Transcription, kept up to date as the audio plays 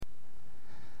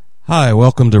Hi,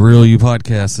 welcome to Real You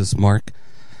Podcast. This is Mark.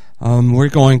 We're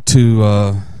going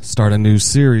to start a new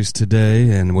series today,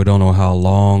 and we don't know how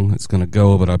long it's going to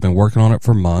go, but I've been working on it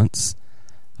for months.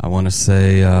 I want to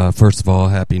say, first of all,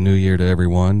 Happy New Year to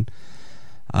everyone.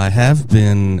 I have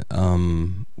been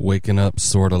waking up,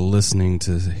 sort of listening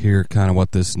to hear kind of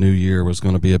what this new year was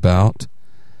going to be about.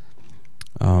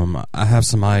 I have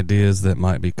some ideas that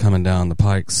might be coming down the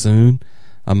pike soon.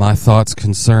 My thoughts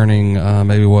concerning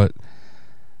maybe what,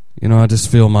 I just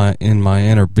feel in my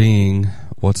inner being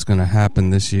what's going to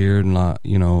happen this year. And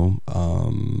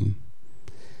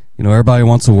everybody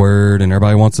wants a word and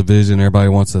everybody wants a vision, everybody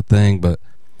wants a thing, but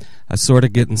I sort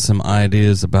of getting some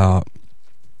ideas about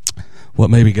what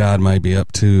maybe God might be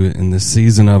up to in this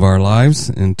season of our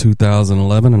lives in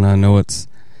 2011. And I know it's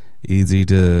easy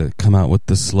to come out with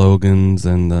the slogans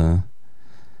and the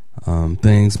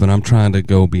things, but I'm trying to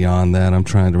go beyond that. I'm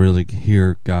trying to really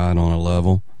hear God on a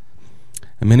level.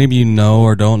 And many of you know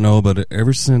or don't know, but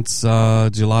ever since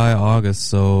July, August,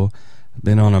 so I've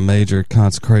been on a major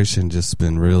consecration. Just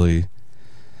been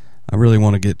I really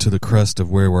want to get to the crest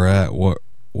of where we're at.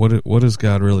 What is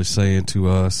God really saying to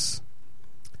us?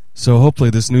 So hopefully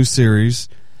this new series,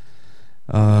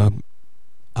 I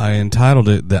entitled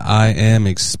it The I Am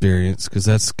Experience, because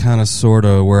that's kind of sort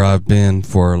of where I've been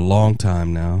for a long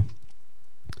time now.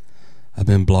 I've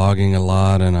been blogging a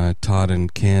lot, and I taught in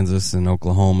Kansas and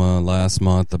Oklahoma last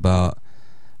month about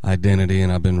identity, and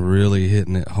I've been really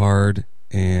hitting it hard,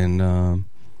 and I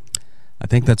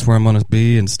think that's where I'm going to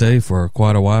be and stay for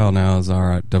quite a while now, is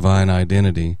our divine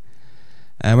identity.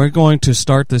 And we're going to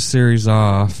start this series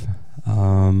off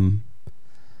talking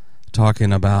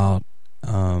about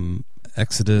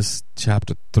Exodus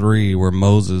chapter 3, where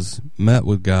Moses met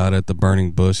with God at the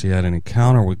burning bush. He had an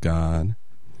encounter with God.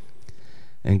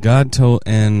 And God said,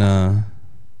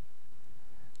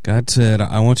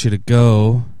 I want you to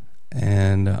go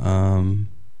and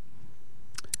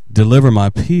deliver my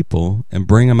people and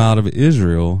bring them out of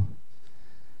Israel.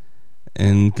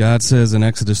 And God says in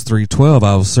Exodus 3:12,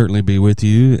 I will certainly be with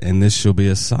you, and this shall be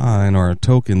a sign or a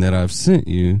token that I've sent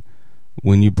you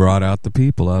when you brought out the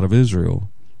people out of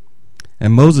Israel.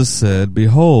 And Moses said,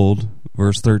 behold,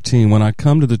 verse 13, when I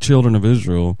come to the children of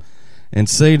Israel and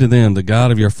say to them, the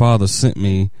God of your father sent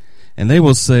me, and they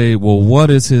will say, well, what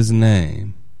is his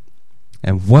name?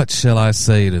 And what shall I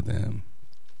say to them?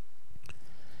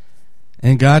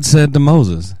 And God said to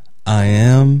Moses, I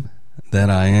am that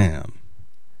I am.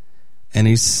 And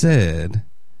he said,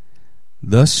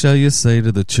 thus shall you say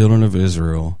to the children of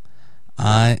Israel,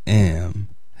 I am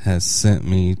has sent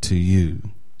me to you.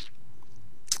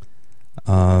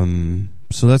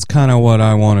 So that's kind of what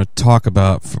I want to talk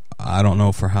about. I don't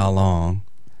know for how long.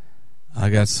 I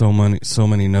got so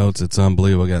many notes. It's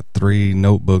unbelievable. I got 3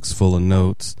 notebooks full of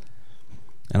notes,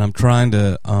 and I'm trying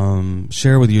to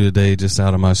share with you today, just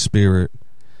out of my spirit,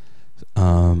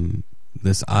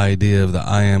 this idea of the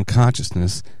I am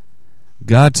consciousness.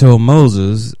 God told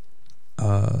Moses,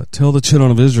 tell the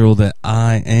children of Israel that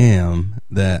I am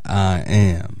that I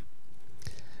am.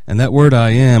 And that word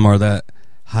I am, or that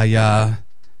Haya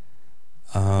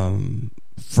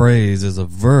phrase, is a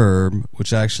verb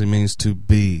which actually means to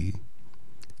be.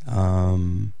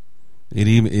 It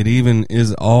even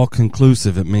is all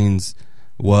conclusive. It means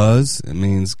was, it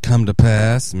means come to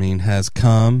pass, it means has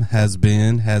come, has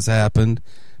been, has happened,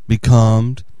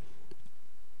 become.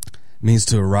 It means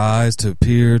to arise, to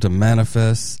appear, to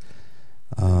manifest.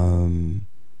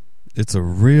 It's a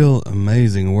real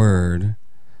amazing word.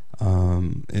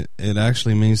 It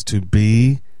actually means to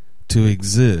be, to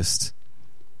exist.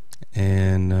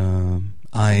 And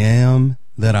I am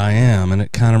that I am. And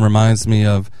it kind of reminds me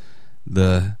of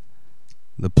the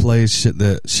play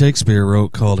that Shakespeare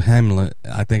wrote called Hamlet.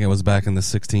 I think it was back in the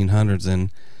 1600s, and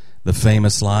the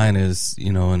famous line is,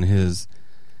 in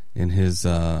his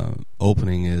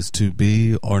opening is, to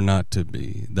be or not to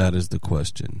be, that is the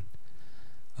question.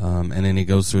 And then he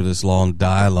goes through this long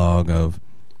dialogue of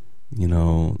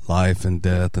life and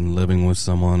death and living with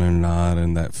someone or not,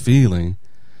 and that feeling.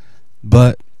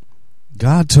 But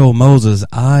God told Moses,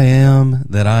 I am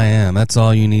that I am. That's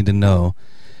all you need to know.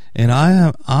 And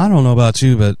I don't know about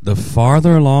you, but the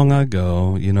farther along I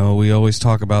go, we always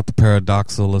talk about the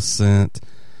paradoxical ascent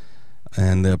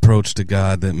and the approach to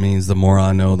God that means the more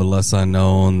I know, the less I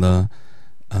know, and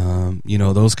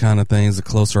those kind of things. The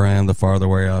closer I am, the farther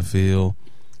away I feel.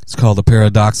 It's called the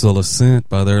paradoxical ascent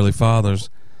by the early fathers.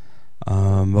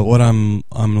 But what I'm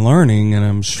learning, and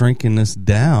I'm shrinking this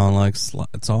down, like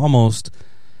it's almost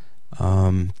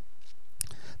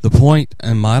the point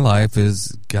in my life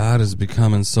is God is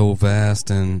becoming so vast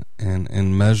and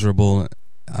immeasurable.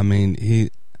 I mean,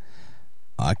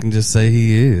 I can just say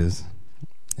He is.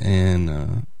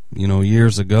 And,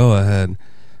 years ago I had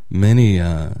many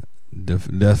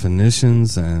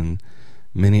definitions and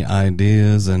many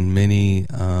ideas and many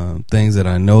things that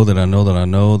I know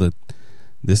that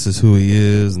this is who He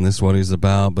is and this is what He's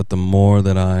about. But the more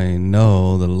that I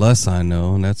know, the less I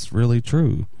know, and that's really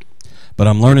true. But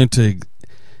I'm learning to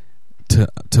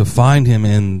find Him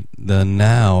in the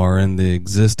now, or in the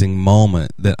existing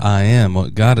moment that I am.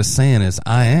 What God is saying is,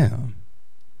 I am.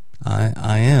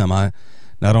 I am.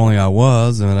 Not only I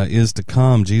was, and I is to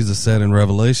come. Jesus said in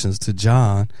Revelations to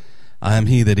John, I am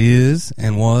He that is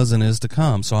and was and is to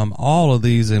come. So I'm all of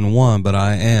these in one, but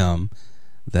I am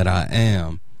that I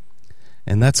am.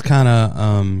 And that's kind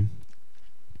of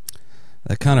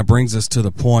brings us to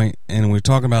the point, and we're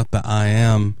talking about the I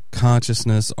am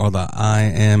consciousness, or the I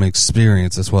am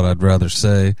experience. That's what I'd rather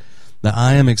say. The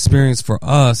I am experience for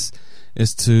us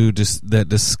is that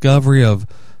discovery of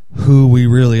who we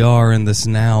really are in this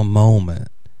now moment.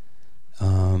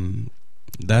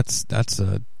 That's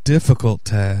a difficult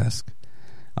task.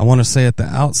 I want to say at the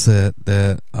outset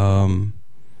that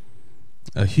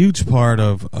a huge part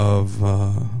of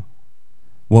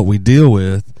what we deal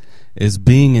with is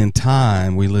being in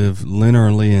time. We live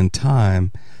linearly in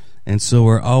time, and so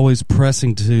we're always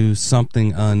pressing to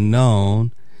something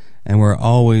unknown, and we're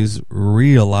always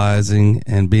realizing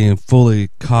and being fully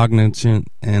cognizant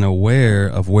and aware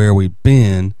of where we've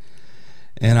been.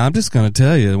 And I'm just going to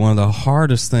tell you, one of the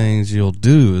hardest things you'll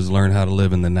do is learn how to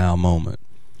live in the now moment,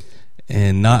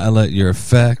 and not let the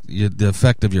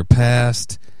effect of your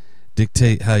past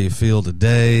dictate how you feel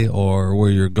today or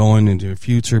where you're going into your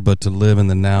future, but to live in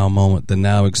the now moment, the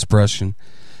now expression,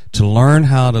 to learn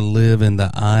how to live in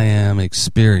the I am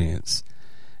experience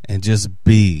and just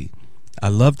be. I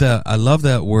love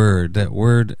that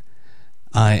word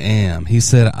I am. He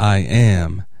said I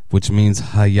am, which means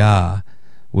haya,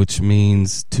 which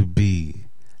means to be.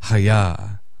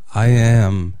 Haya. I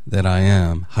am that I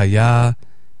am. Haya,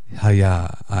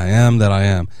 haya. I am that I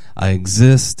am. I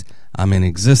exist. I'm in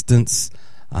existence.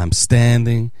 I'm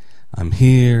standing. I'm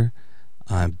here.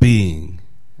 I'm being.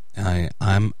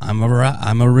 I'm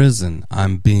arisen.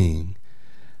 I'm being.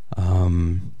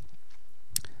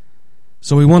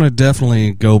 So we want to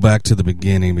definitely go back to the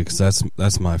beginning, because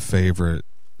that's my favorite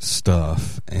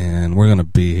stuff, and we're going to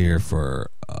be here for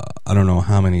I don't know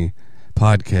how many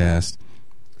podcasts.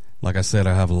 Like I said,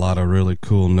 I have a lot of really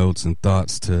cool notes and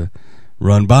thoughts to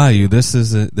run by you. This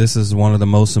is one of the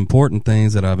most important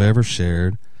things that I've ever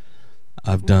shared.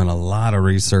 I've done a lot of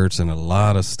research and a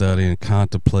lot of study and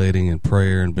contemplating and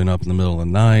prayer, and been up in the middle of the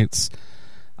nights.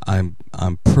 I'm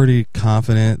pretty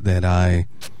confident that I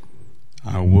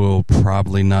will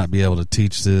probably not be able to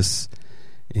teach this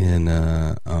in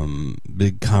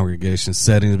big congregation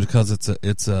settings, because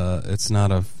it's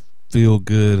not a feel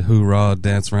good hoorah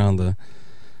dance around the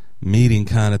meeting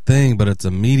kind of thing, but it's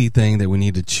a meaty thing that we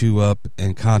need to chew up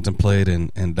and contemplate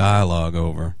and dialogue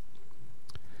over.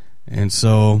 And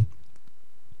so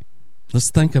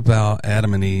let's think about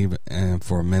Adam and Eve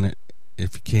for a minute,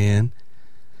 if you can.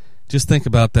 Just think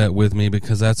about that with me,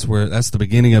 because that's the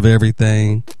beginning of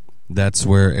everything. That's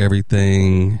where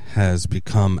everything has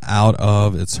become out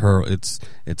of. It's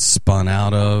spun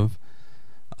out of.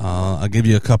 I'll give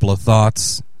you a couple of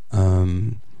thoughts.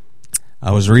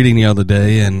 I was reading the other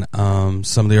day, and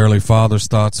some of the early fathers'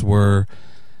 thoughts were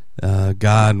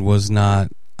God was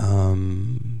not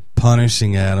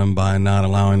punishing Adam by not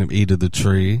allowing him to eat of the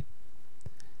tree.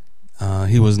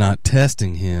 He was not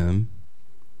testing him,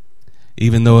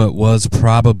 even though it was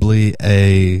probably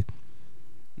an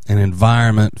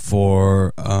environment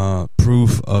for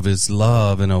proof of his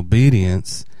love and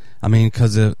obedience. I mean,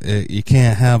 because you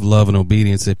can't have love and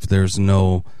obedience if there's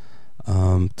no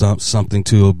something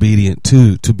to obedient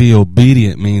to. To be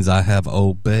obedient means I have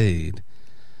obeyed.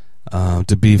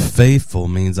 To be faithful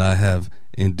means I have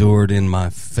endured in my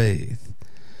faith.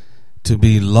 To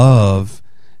be love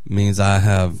means I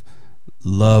have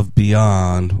loved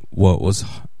beyond what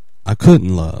I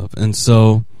couldn't love. And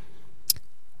so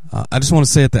I just want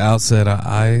to say at the outset,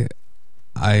 I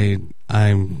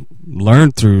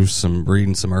learned through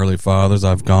reading some early fathers.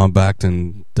 I've gone back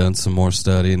and done some more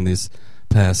study in these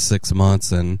past 6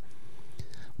 months, and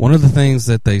one of the things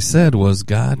that they said was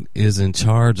God is in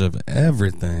charge of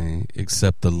everything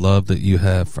except the love that you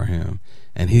have for Him,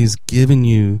 and He's given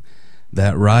you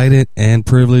that right and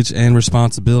privilege and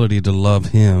responsibility to love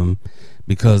Him,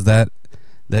 because that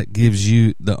gives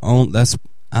you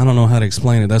I don't know how to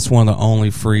explain it. That's one of the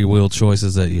only free will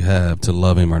choices that you have, to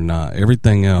love Him or not.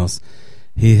 Everything else,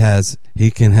 He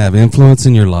can have influence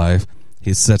in your life.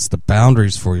 He sets the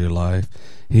boundaries for your life.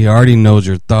 He already knows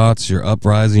your thoughts, your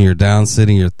uprising, your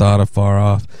downsitting, your thought afar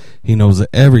off. He knows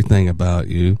everything about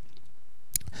you.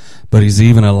 But he's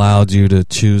even allowed you to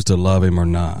choose to love him or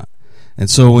not. And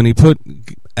so when he put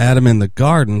Adam in the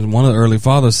garden, one of the early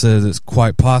fathers says it's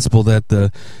quite possible that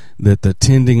the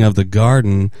tending of the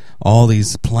garden, all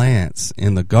these plants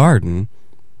in the garden,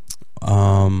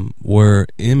 were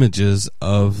images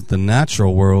of the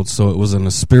natural world. So it was in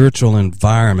a spiritual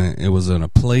environment. It was in a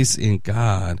place in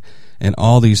God, and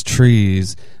all these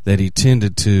trees that he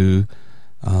tended to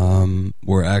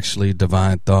were actually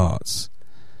divine thoughts.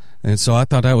 And so I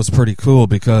thought that was pretty cool,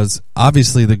 because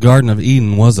obviously the Garden of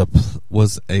Eden was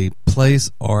a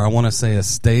place, or I want to say a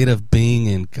state of being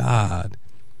in God.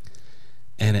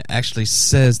 And it actually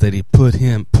says that he put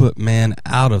man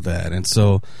out of that. And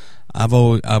so I've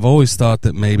always thought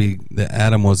that maybe that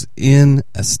Adam was in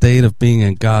a state of being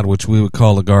in God, which we would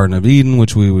call the Garden of Eden,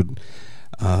 which we would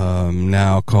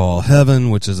now call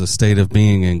heaven, which is a state of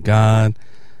being in God.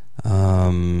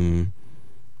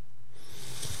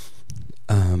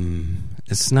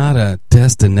 It's not a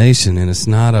destination, and it's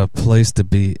not a place to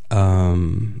be.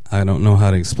 I don't know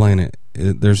how to explain it.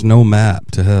 There's no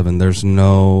map to heaven. There's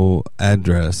no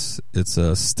address. It's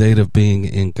a state of being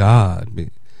in God.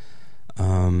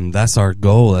 That's our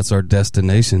goal. That's our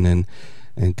destination,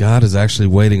 and God is actually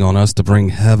waiting on us to bring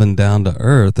heaven down to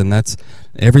earth. And that's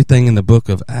everything in the book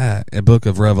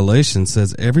of Revelation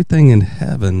says. Everything in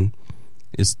heaven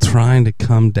is trying to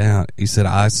come down. He said,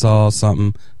 I saw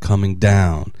something coming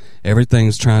down.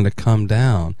 Everything's trying to come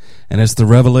down. And it's the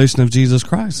revelation of Jesus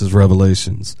Christ's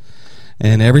revelations.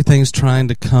 And everything's trying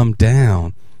to come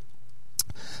down.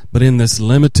 But in this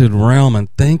limited realm and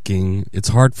thinking, it's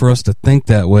hard for us to think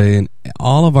that way. And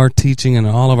all of our teaching and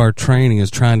all of our training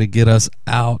is trying to get us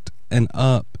out and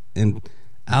up and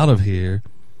out of here.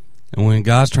 And when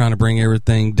God's trying to bring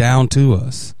everything down to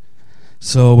us.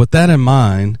 So with that in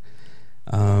mind,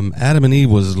 Adam and Eve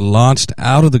was launched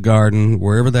out of the garden,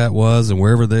 wherever that was, and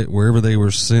wherever they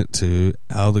were sent to,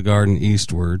 out of the garden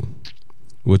eastward,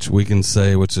 which we can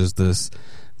say, which is this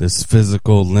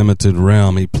physical limited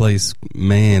realm. He placed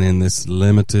man in this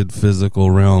limited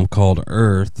physical realm called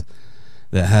Earth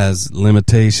that has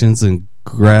limitations and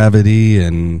gravity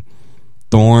and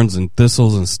thorns and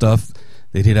thistles and stuff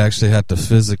that he'd actually have to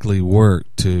physically work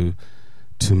to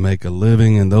make a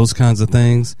living and those kinds of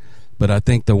things. But I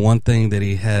think the one thing that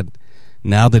he had,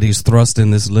 now that he's thrust in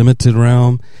this limited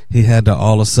realm, he had to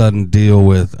all of a sudden deal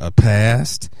with a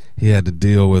past. He had to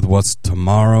deal with what's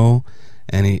tomorrow.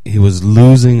 And he was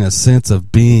losing a sense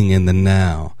of being in the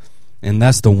now. And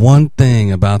that's the one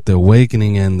thing about the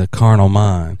awakening in the carnal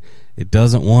mind. It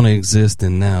doesn't want to exist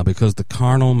in now, because the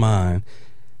carnal mind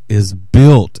is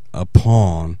built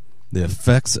upon the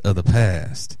effects of the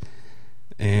past.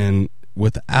 And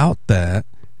without that,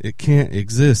 it can't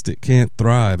exist. It can't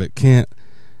thrive. It can't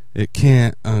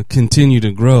continue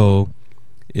to grow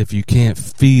if you can't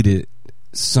feed it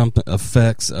some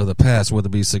effects of the past, whether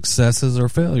it be successes or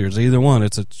failures. Either one.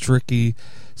 It's a tricky,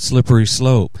 slippery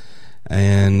slope.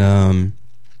 And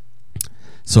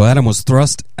so Adam was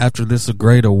thrust after this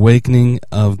great awakening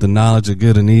of the knowledge of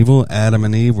good and evil. Adam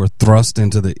and Eve were thrust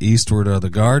into the eastward of the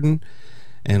garden,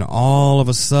 and all of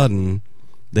a sudden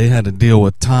they had to deal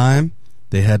with time.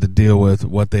 They had to deal with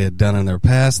what they had done in their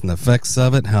past and the effects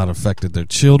of it, how it affected their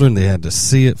children. They had to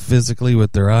see it physically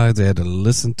with their eyes. They had to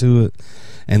listen to it.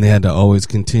 And they had to always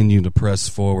continue to press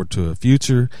forward to a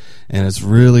future. And it's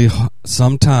really,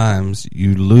 sometimes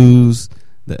you lose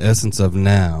the essence of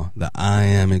now, the I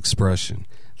am expression.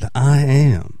 The I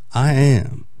am.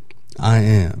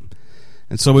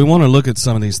 And so we want to look at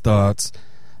some of these thoughts.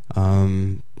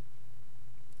 I'm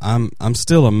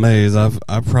still amazed. I've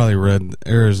probably read,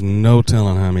 there is no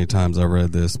telling how many times I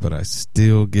read this, but I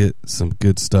still get some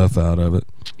good stuff out of it.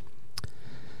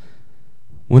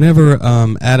 Whenever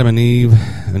Adam and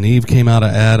Eve came out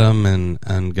of Adam,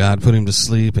 and God put him to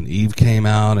sleep, and Eve came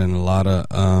out, and a lot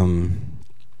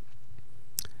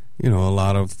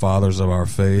of fathers of our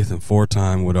faith and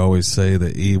foretime would always say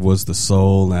that Eve was the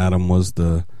soul, and Adam was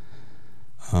the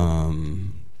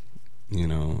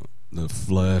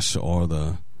flesh,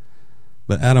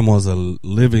 but Adam was a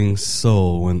living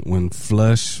soul when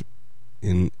flesh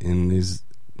in these,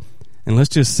 and let's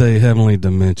just say heavenly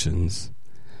dimensions.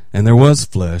 And there was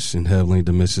flesh in heavenly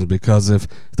dimensions, because if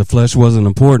the flesh wasn't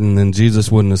important, then Jesus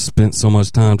wouldn't have spent so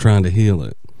much time trying to heal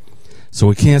it. So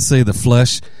we can't say the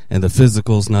flesh and the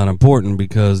physical is not important,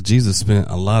 because Jesus spent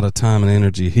a lot of time and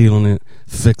energy healing it,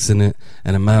 fixing it.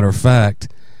 And a matter of fact,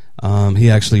 he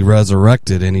actually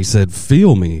resurrected, and he said,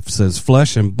 feel me. He says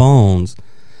flesh and bones.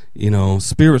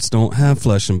 Spirits don't have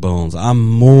flesh and bones. I'm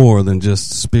more than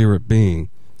just spirit being.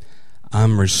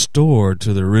 I'm restored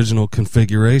to the original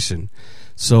configuration.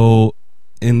 So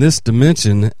in this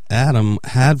dimension, Adam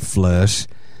had flesh,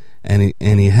 and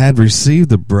he had received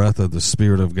the breath of the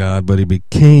Spirit of God, but he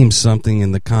became something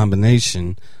in the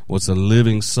combination, was a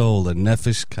living soul, a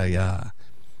nefesh kaya.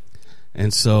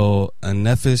 And so a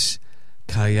nefesh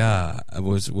kaya,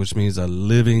 which means a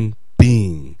living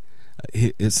being.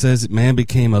 It says man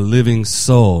became a living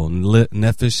soul,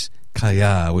 nefesh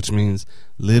kaya, which means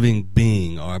living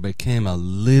being, or became a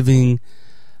living.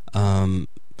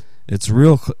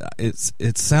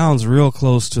 It sounds real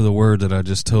close to the word that I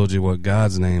just told you. What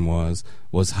God's name was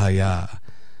haya,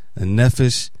 and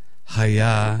nefesh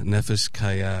haya, nefesh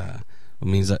kaya. It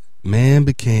means that man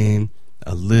became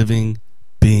a living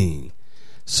being.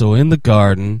 So in the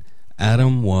garden,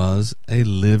 Adam was a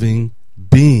living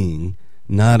being,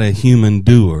 not a human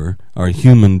doer or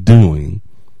human doing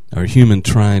or human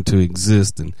trying to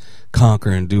exist and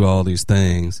conquer and do all these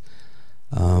things.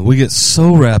 We get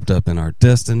so wrapped up in our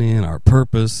destiny and our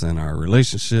purpose and our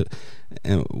relationship,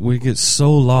 and we get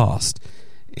so lost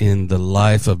in the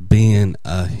life of being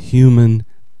a human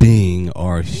being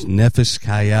or nefesh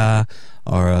kaya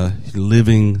or a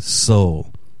living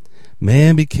soul.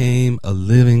 Man became a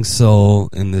living soul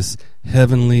in this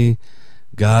heavenly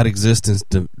God existence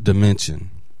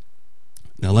dimension.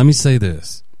 Now let me say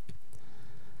this.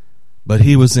 But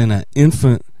he was in an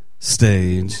infant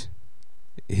stage.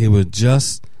 He was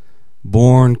just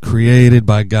born, created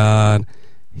by God.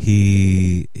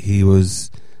 He was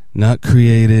not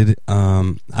created.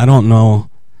 I don't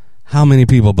know how many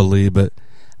people believe, but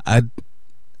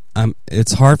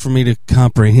it's hard for me to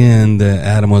comprehend that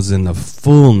Adam was in the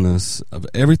fullness of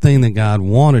everything that God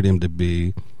wanted him to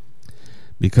be,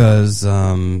 because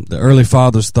the early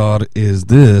fathers thought is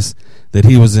this, that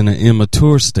he was in an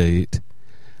immature state.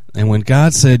 And when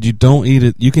God said you don't eat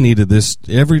it, you can eat of this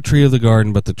every tree of the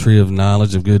garden, but the tree of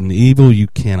knowledge of good and evil, you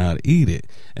cannot eat it.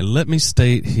 And let me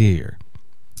state here,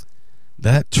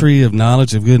 that tree of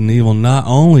knowledge of good and evil not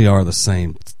only are the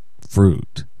same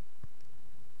fruit,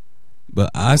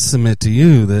 but I submit to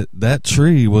you that that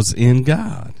tree was in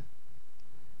God.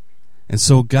 And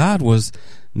so God was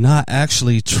not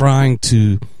actually trying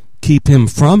to keep him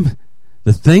from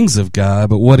the things of God,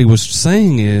 but what he was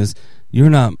saying is, you're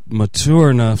not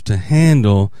mature enough to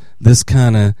handle this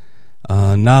kind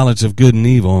of knowledge of good and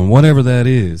evil, and whatever that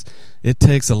is. It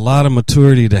takes a lot of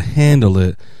maturity to handle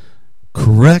it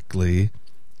correctly,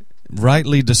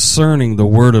 rightly discerning the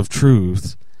word of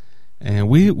truth. And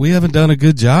we haven't done a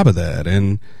good job of that.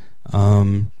 And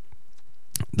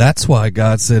that's why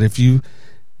God said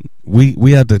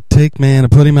we had to take man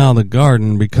and put him out of the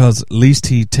garden, because at least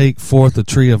he take forth the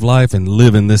tree of life and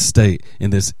live in this state, in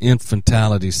this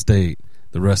infantility state,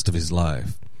 the rest of his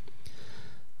life.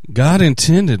 God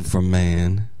intended for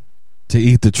man to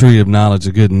eat the tree of knowledge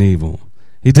of good and evil.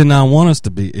 He did not want us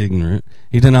to be ignorant.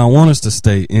 He did not want us to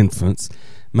stay infants.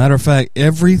 Matter of fact,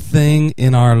 everything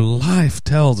in our life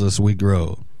tells us we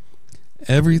grow.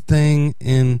 Everything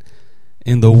in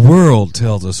the world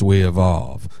tells us we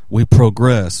evolve. We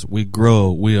progress, we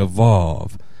grow, we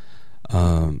evolve.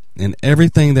 And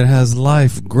everything that has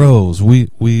life grows.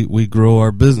 We grow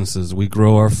our businesses, we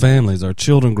grow our families, our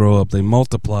children grow up, they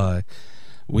multiply.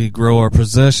 We grow our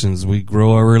possessions, we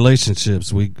grow our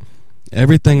relationships,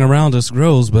 everything around us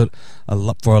grows. But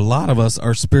for a lot of us,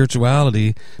 our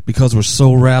spirituality, because we're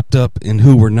so wrapped up in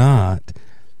who we're not,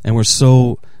 and we're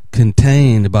so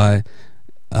contained by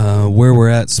where we're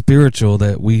at spiritual,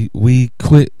 that we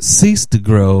cease to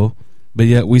grow. But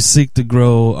yet we seek to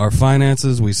grow our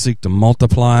finances, we seek to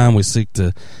multiply them, we seek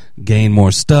to gain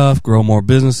more stuff, grow more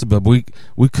businesses, but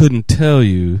we couldn't tell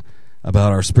you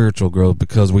about our spiritual growth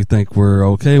because we think we're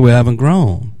okay, we haven't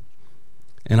grown.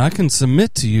 And I can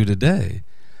submit to you today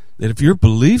that if your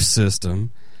belief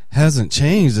system hasn't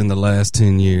changed in the last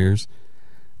 10 years,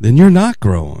 then you're not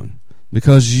growing,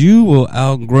 because you will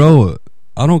outgrow it.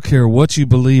 I don't care what you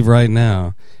believe right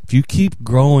now. If you keep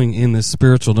growing in this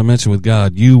spiritual dimension with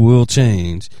God, you will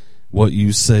change what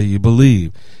you say you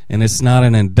believe. And it's not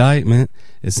an indictment.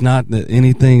 It's not that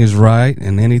anything is right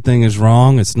and anything is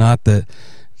wrong. It's not that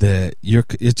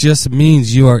it just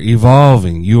means you are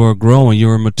evolving, you are growing, you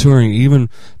are maturing. Even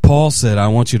Paul said, I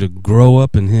want you to grow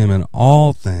up in him in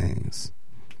all things,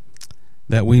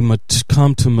 that we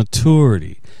come to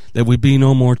maturity, that we be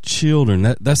no more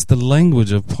children. That's the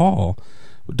language of Paul.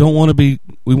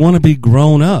 We want to be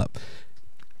grown up.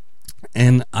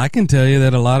 And I can tell you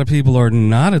that a lot of people are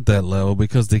not at that level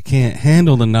because they can't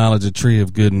handle the knowledge of tree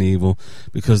of good and evil,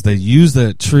 because they use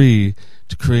that tree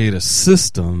to create a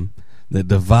system that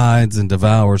divides and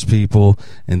devours people,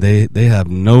 and they have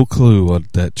no clue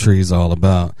what that tree's all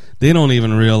about. They don't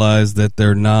even realize that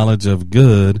their knowledge of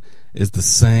good is the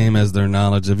same as their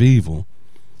knowledge of evil.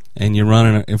 And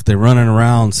if they're running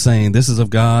around saying this is of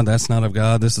God, that's not of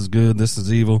God, this is good, this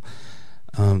is evil,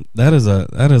 that is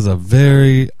a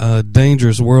very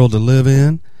dangerous world to live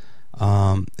in.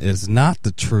 It's not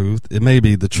the truth. It may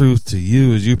be the truth to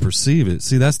you as you perceive it.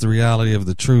 See, that's the reality of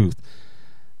the truth.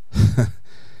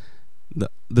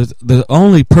 The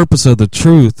only purpose of the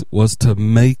truth was to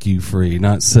make you free,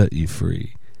 not set you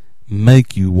free.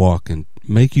 Make you walk in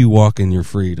your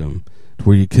freedom, to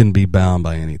where you couldn't be bound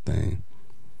by anything.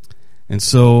 And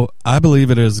so I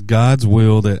believe it is God's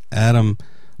will that Adam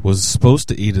was supposed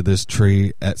to eat of this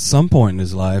tree at some point in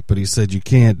his life, but he said you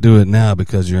can't do it now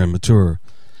because you're immature.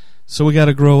 So we got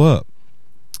to grow up.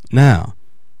 Now,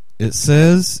 it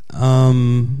says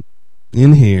in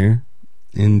here,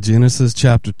 in Genesis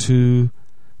chapter 2,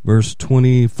 verse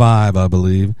 25, I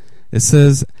believe, it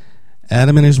says,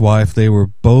 Adam and his wife, they were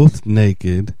both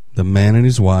naked, the man and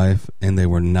his wife, and they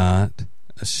were not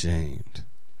ashamed.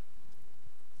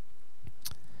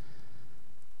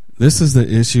 This is the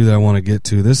issue that I want to get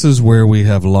to. This is where we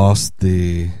have lost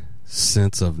the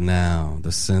sense of now,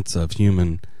 the sense of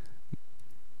human.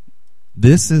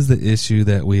 This is the issue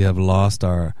that we have lost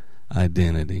our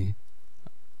identity.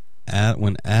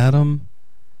 When Adam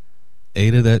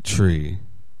ate of that tree,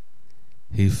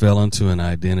 he fell into an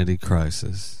identity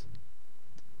crisis.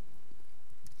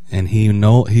 And he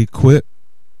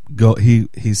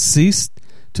ceased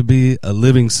to be a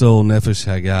living soul, nefesh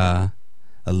hagah,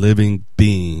 a living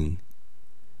being,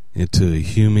 into a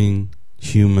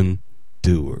human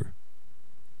doer.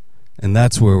 And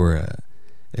that's where we're at.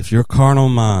 If your carnal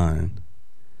mind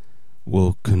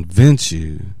will convince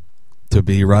you to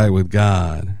be right with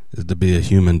God is to be a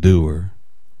human doer,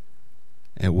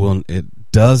 it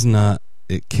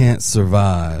can't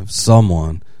survive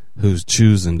someone who's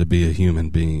choosing to be a human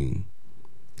being.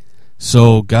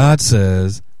 So God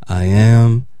says, I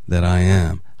am that I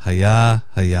am. Hayah,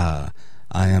 hayah.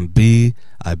 I am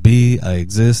I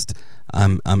exist.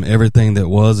 I'm everything that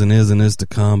was and is to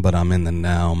come, but I'm in the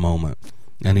now moment.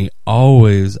 And he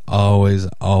always, always,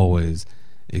 always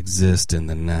exists in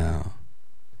the now.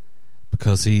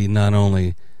 Because he not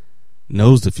only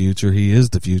knows the future, he is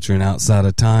the future, and outside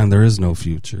of time there is no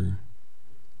future.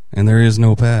 And there is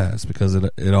no past, because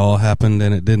it all happened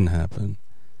and it didn't happen.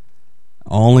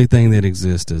 Only thing that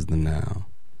exists is the now.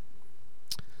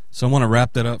 So I want to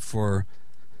wrap that up for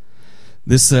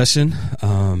this session.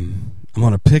 I'm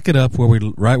going to pick it up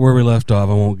right where we left off.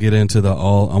 I won't get into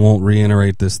I won't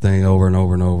reiterate this thing over and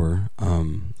over and over.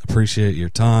 Appreciate your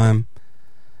time.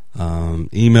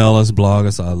 Email us, blog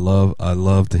us. I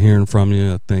love to hearing from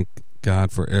you. I thank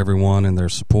God for everyone and their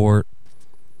support.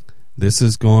 This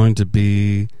is going to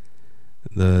be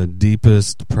the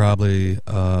deepest, probably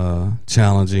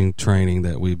challenging training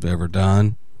that we've ever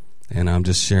done. And I'm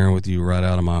just sharing with you right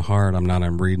out of my heart.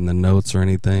 I'm reading the notes or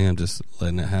anything. I'm just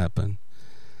letting it happen.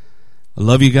 I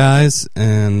love you guys,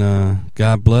 and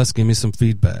God bless. Give me some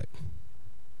feedback.